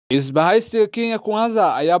Isbahaysiga Kenya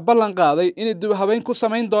Kwanza ayaa ballan qaaday inay dib habeyn ku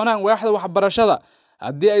samayn doonaan waaxda waxbarashada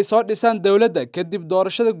haddii ay soo dhisaan dawladda kadib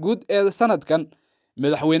doorashada guud ee sanadkan.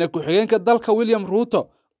 Madaxweyne ku-xigeenka dalka William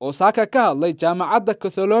Ruto oo saaka ka hadlay jaamacadda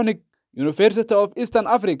Catholic University of Eastern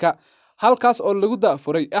Africa halkaas oo lagu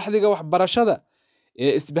daafuray axdiga waxbarashada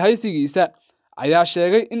ee isbahaysigiisa ayaa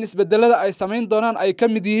sheegay in isbedelada ay samayn doonaan ay ka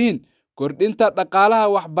mid yihiin kordhinta dhaqaalaha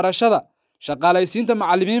waxbarashada, shaqaalaysiinta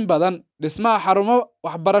macallimiin badan, dhismaha xarumo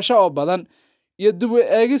waxbarasho oo badan, iyo dib u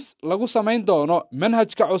eegis lagu samayn doono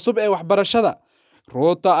manhajka cusub ee waxbarashada.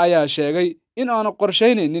 Ruto ayaa sheegay in aanu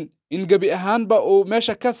qorsheynaynin in gebi ahaanba uu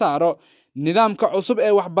meesha ka saaro nidaamka cusub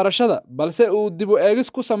ee waxbarashada, balse uu dib u eegis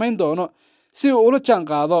ku samayn doono si uu ula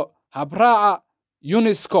jaanqaado habraaca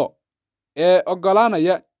UNESCO ee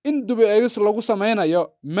oggolaanaya in dib u eegis lagu samaynayo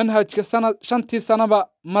manhajka shantii sanaba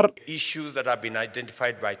mar. Issues that have been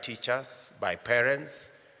identified by teachers, by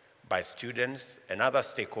parents, by students and other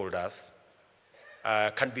stakeholders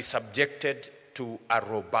can be subjected to a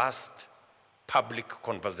robust public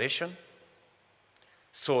conversation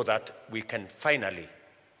so that we can finally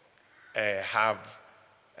have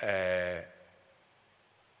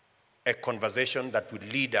a conversation that will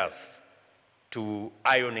lead us to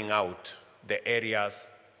ironing out the areas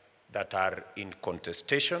that are in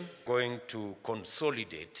contestation. Going to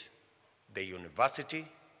consolidate the university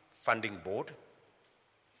funding board,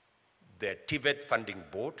 the TVET funding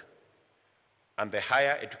board, and the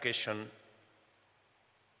higher education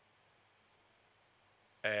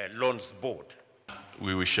loans board.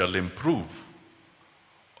 We shall improve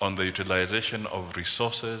on the utilization of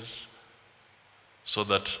resources so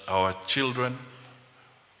that our children,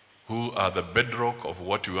 who are the bedrock of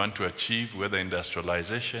what we want to achieve, whether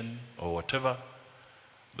industrialization or whatever,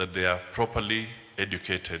 that they are properly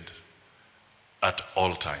educated at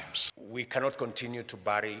all times. We cannot continue to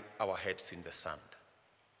bury our heads in the sand.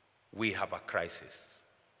 We have a crisis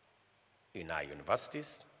in our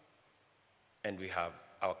universities, and we have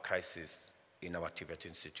our crisis in our TVET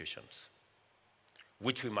institutions,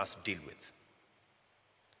 which we must deal with.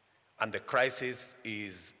 And the crisis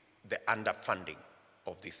is the underfunding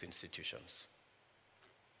of these institutions.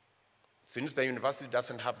 Since the university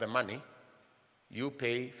doesn't have the money, you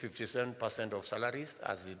pay 57% of salaries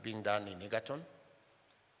as is being done in Egerton,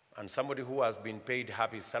 and somebody who has been paid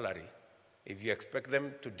half his salary, if you expect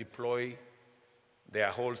them to deploy their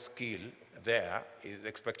whole skill there, is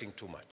expecting too much.